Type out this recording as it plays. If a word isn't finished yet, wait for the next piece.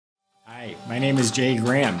My name is Jay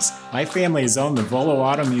Grams. My family has owned the Volo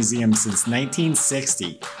Auto Museum since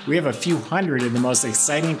 1960. We have a few hundred of the most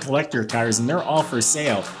exciting collector cars, and they're all for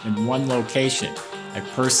sale in one location. I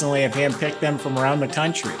personally have handpicked them from around the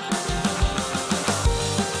country.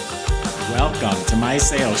 Welcome to my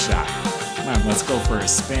sales shop. Come on, let's go for a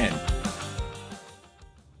spin.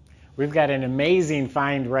 We've got an amazing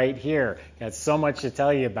find right here. Got so much to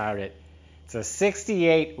tell you about it. It's a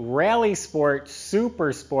 68 Rally Sport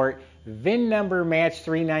Super Sport VIN number match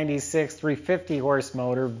 396 350 horse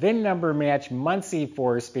motor, VIN number match Muncie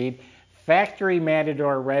 4-speed, factory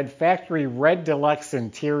Matador red, factory red deluxe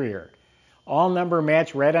interior. All number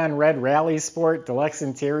match red on red Rally Sport deluxe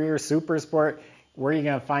interior Super Sport. Where are you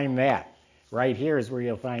going to find that? Right here is where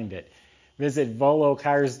you'll find it. Visit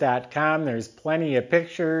volocars.com. There's plenty of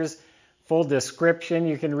pictures, full description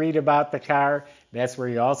you can read about the car. That's where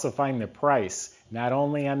you also find the price. Not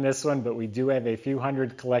only on this one, but we do have a few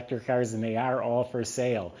hundred collector cars, and they are all for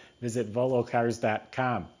sale. Visit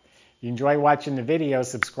volocars.com. If you enjoy watching the video,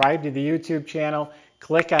 subscribe to the YouTube channel,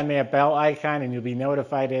 click on that bell icon, and you'll be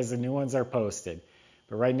notified as the new ones are posted.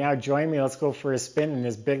 But right now, join me. Let's go for a spin in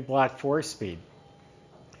this big block 4-speed.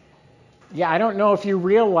 Yeah, I don't know if you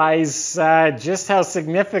realize just how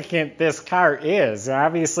significant this car is.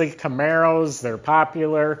 Obviously, Camaros, they're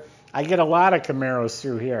popular. I get a lot of Camaros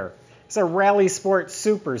through here. It's a Rally Sport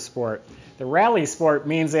Super Sport. The Rally Sport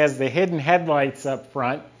means it has the hidden headlights up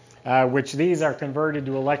front, which these are converted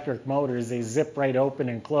to electric motors. They zip right open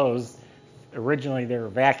and close. Originally, they were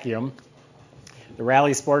vacuum. The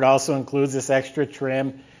Rally Sport also includes this extra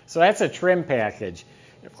trim. So that's a trim package.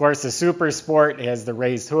 Of course, the Super Sport has the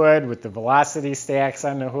raised hood with the velocity stacks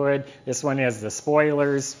on the hood. This one has the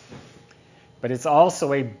spoilers. But it's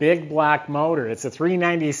also a big block motor. It's a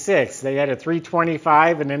 396. They had a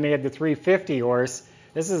 325, and then they had the 350 horse.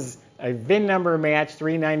 This is a VIN number match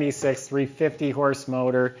 396 350 horse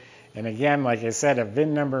motor. And again, like I said, a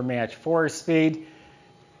VIN number match 4-speed.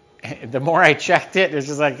 The more I checked it, it's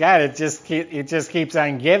just like, God, it just keeps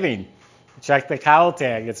on giving. Check the cowl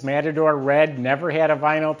tag. It's Matador red, never had a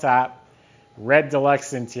vinyl top, red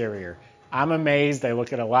deluxe interior. I'm amazed. I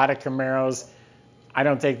look at a lot of Camaros. I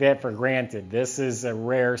don't take that for granted. This is a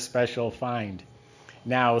rare special find.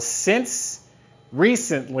 Now, since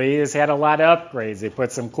recently, it's had a lot of upgrades. They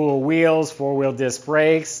put some cool wheels, 4-wheel disc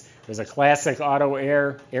brakes. There's a classic auto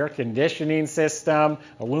air conditioning system,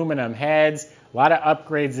 aluminum heads. A lot of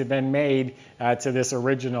upgrades have been made to this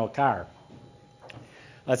original car.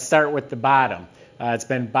 Let's start with the bottom. It's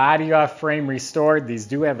been body off frame restored. These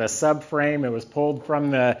do have a subframe. It was pulled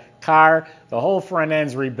from the car. The whole front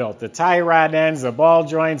end's rebuilt. The tie rod ends, the ball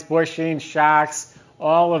joints, bushings, shocks,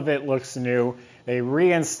 all of it looks new. They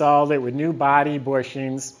reinstalled it with new body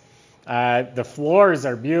bushings. The floors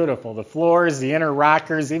are beautiful. The floors, the inner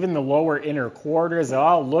rockers, even the lower inner quarters, it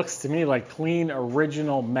all looks to me like clean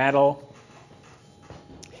original metal.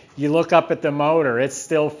 You look up at the motor, it's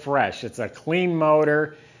still fresh. It's a clean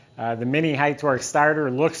motor. The mini high torque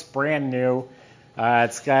starter looks brand new.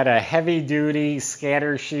 It's got a heavy duty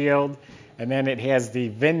scatter shield, and then it has the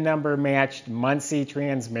VIN number matched Muncie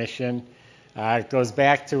transmission. It goes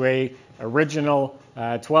back to a original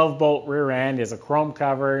 12-bolt rear end, has a chrome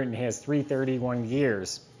cover, and has 331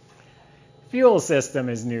 gears. Fuel system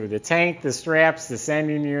is new. The tank, the straps, the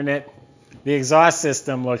sending unit. The exhaust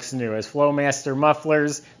system looks new. It has Flowmaster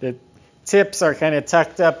mufflers. The tips are kind of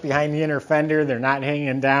tucked up behind the inner fender. They're not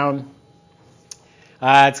hanging down.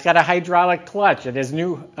 It's got a hydraulic clutch. It has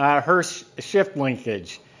new Hurst shift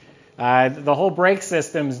linkage. The whole brake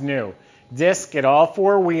system's new. Disc at all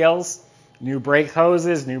 4 wheels. New brake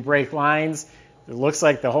hoses, new brake lines. It looks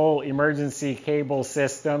like the whole emergency cable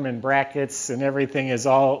system and brackets and everything is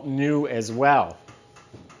all new as well.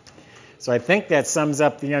 So I think that sums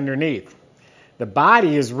up the underneath. The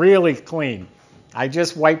body is really clean. I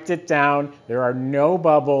just wiped it down. There are no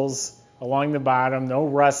bubbles along the bottom, no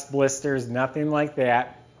rust blisters, nothing like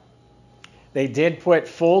that. They did put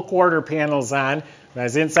full quarter panels on. When I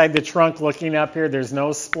was inside the trunk looking up here, there's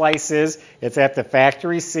no splices. It's at the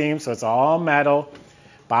factory seam, so it's all metal.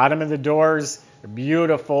 Bottom of the doors are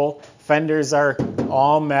beautiful. Fenders are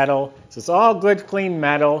all metal. So it's all good, clean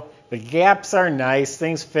metal. The gaps are nice.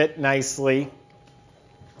 Things fit nicely.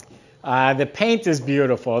 The paint is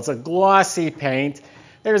beautiful. It's a glossy paint.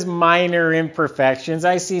 There's minor imperfections.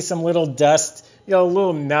 I see some little dust,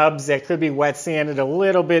 little nubs that could be wet sanded a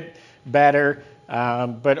little bit better.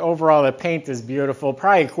 But overall, the paint is beautiful,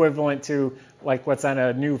 probably equivalent to like what's on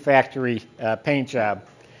a new factory paint job.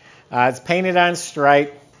 It's painted on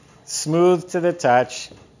stripe, smooth to the touch.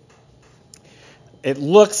 it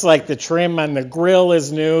looks like the trim on the grill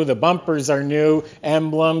is new, the bumpers are new,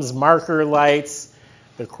 emblems, marker lights,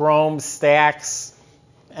 the chrome stacks,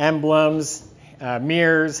 emblems,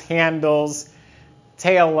 mirrors, handles,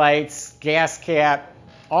 tail lights, gas cap,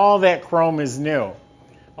 all that chrome is new.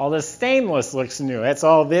 All the stainless looks new. That's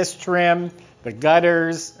all this trim, the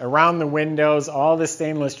gutters, around the windows, all the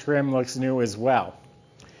stainless trim looks new as well.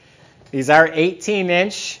 These are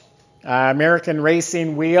 18-inch American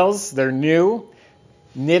Racing wheels. They're new.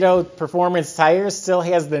 Nitto Performance Tires still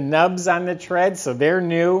has the nubs on the tread, so they're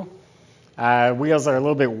new. Wheels are a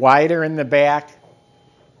little bit wider in the back.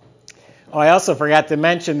 Oh, I also forgot to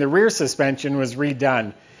mention the rear suspension was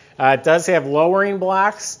redone. It does have lowering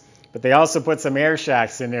blocks, but they also put some air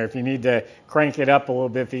shocks in there if you need to crank it up a little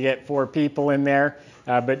bit if you get 4 people in there.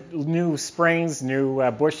 But new springs, new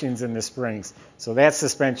bushings in the springs. So that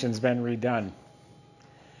suspension's been redone.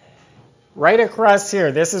 Right across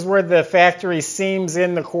here, this is where the factory seams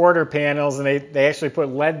in the quarter panels, and they actually put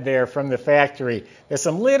lead there from the factory. There's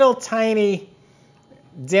some little tiny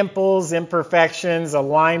dimples, imperfections, a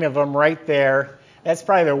line of them right there. That's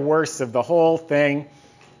probably the worst of the whole thing.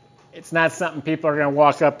 It's not something people are going to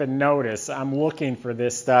walk up and notice. I'm looking for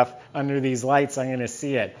this stuff. Under these lights, I'm going to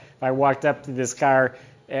see it. If I walked up to this car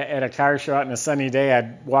at a car show out on a sunny day,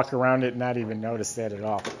 I'd walk around it and not even notice that at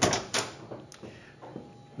all.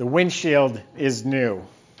 The windshield is new.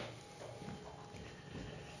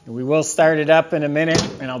 And we will start it up in a minute,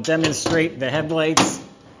 and I'll demonstrate the headlights.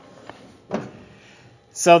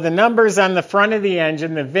 So the numbers on the front of the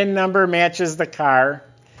engine, the VIN number matches the car.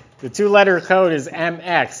 The 2-letter code is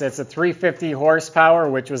MX. That's a 350 horsepower,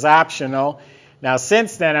 which was optional. Now,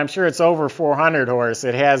 since then, I'm sure it's over 400 horse.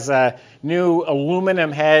 It has new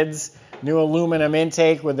aluminum heads, new aluminum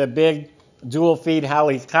intake with a big dual-feed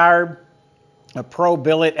Holley carb, a Pro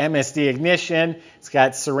Billet MSD ignition. It's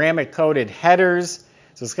got ceramic-coated headers,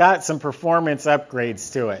 so it's got some performance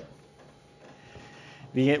upgrades to it.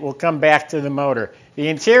 We'll come back to the motor. The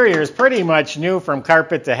interior is pretty much new from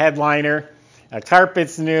carpet to headliner.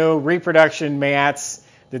 Carpet's new, reproduction mats.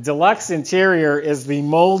 The deluxe interior is the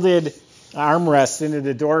molded armrest into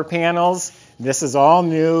the door panels. This is all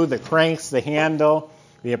new. The cranks, the handle,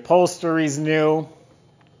 the upholstery's new.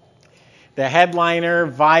 The headliner,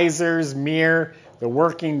 visors, mirror, the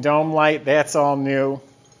working dome light, that's all new.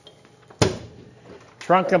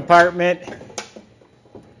 Trunk compartment,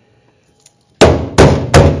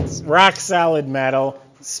 it's rock solid metal,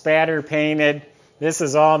 spatter painted. This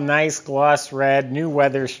is all nice gloss red, new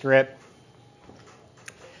weather strip.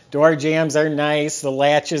 Door jambs are nice, the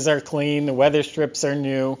latches are clean, the weather strips are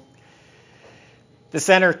new. The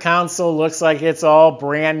center console looks like it's all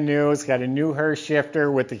brand new. It's got a new Hurst shifter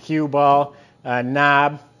with the cue ball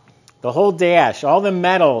knob. The whole dash, all the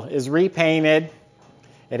metal is repainted.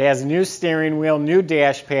 It has a new steering wheel, new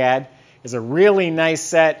dash pad. There's a really nice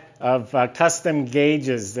set of custom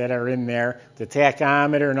gauges that are in there. The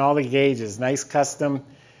tachometer and all the gauges, nice custom.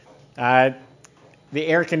 The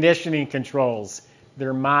air conditioning controls,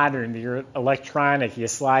 they're modern, they're electronic. You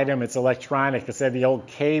slide them, it's electronic instead of the old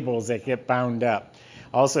cables that get bound up.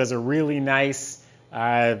 Also has a really nice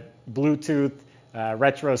Bluetooth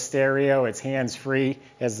retro stereo. It's hands-free,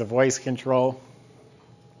 has the voice control.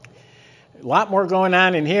 A lot more going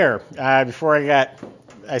on in here. Before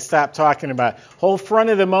I stopped talking about whole front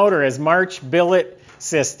of the motor has March billet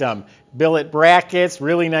system. Billet brackets,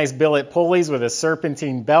 really nice billet pulleys with a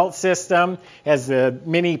serpentine belt system. Has the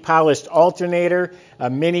mini polished alternator, a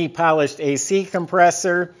mini polished AC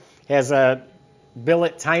compressor. Has a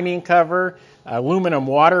billet timing cover, aluminum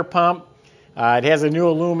water pump. It has a new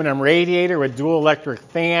aluminum radiator with dual electric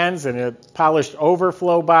fans and a polished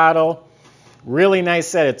overflow bottle. Really nice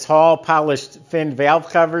set of tall polished fin valve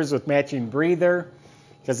covers with matching breather.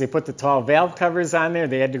 Because they put the tall valve covers on there,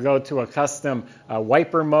 they had to go to a custom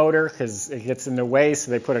wiper motor because it gets in the way,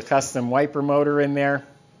 so they put a custom wiper motor in there.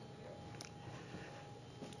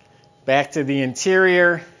 Back to the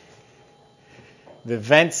interior. The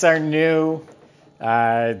vents are new.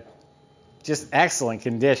 Just excellent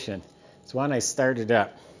condition. It's when I started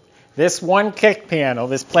up. This one kick panel,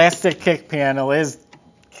 this plastic kick panel is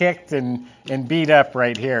kicked and beat up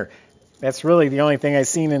right here. That's really the only thing I've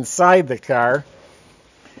seen inside the car.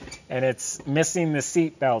 And it's missing the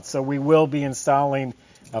seat belt, so we will be installing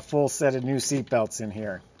a full set of new seat belts in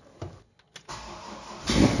here.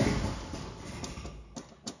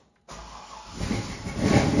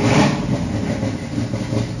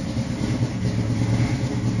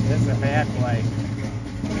 This is a backlight.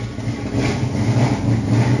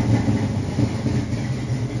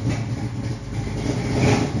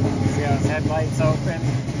 See how his headlights open?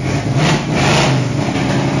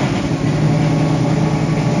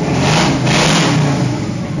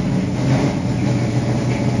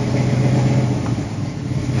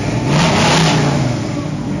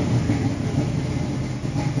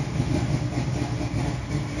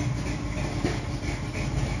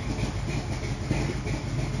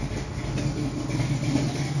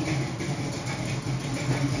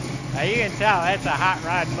 Now you can tell that's a hot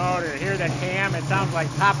rod motor. Hear the cam? It sounds like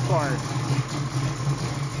popcorn.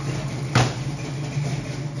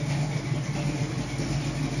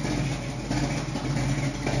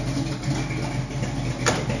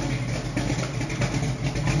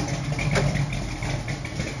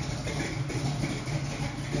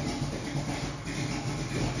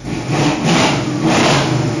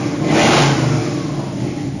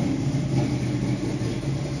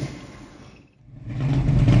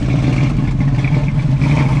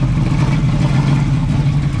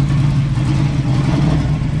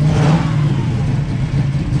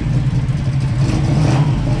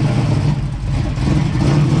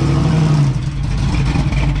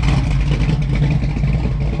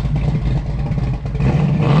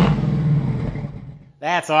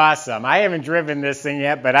 That's awesome. I haven't driven this thing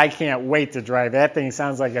yet, but I can't wait to drive it. That thing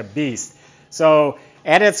sounds like a beast. So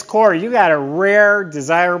at its core, you got a rare,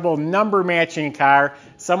 desirable number matching car.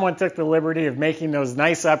 Someone took the liberty of making those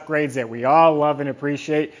nice upgrades that we all love and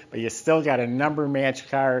appreciate, but you still got a number match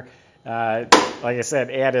car, like I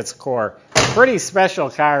said, at its core. Pretty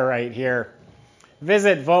special car right here.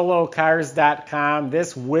 Visit volocars.com.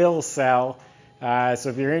 This will sell. So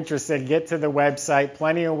if you're interested, get to the website.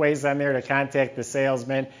 Plenty of ways on there to contact the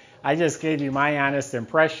salesman. I just gave you my honest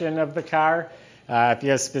impression of the car. If you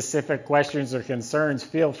have specific questions or concerns,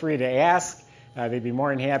 feel free to ask. They'd be more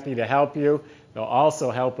than happy to help you. They'll also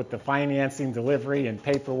help with the financing, delivery, and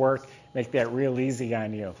paperwork. Make that real easy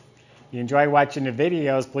on you. If you enjoy watching the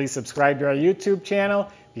videos, please subscribe to our YouTube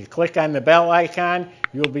channel. If you click on the bell icon,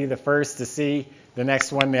 you'll be the first to see the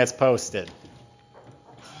next one that's posted.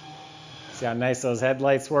 See how nice those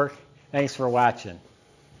headlights work? Thanks for watching.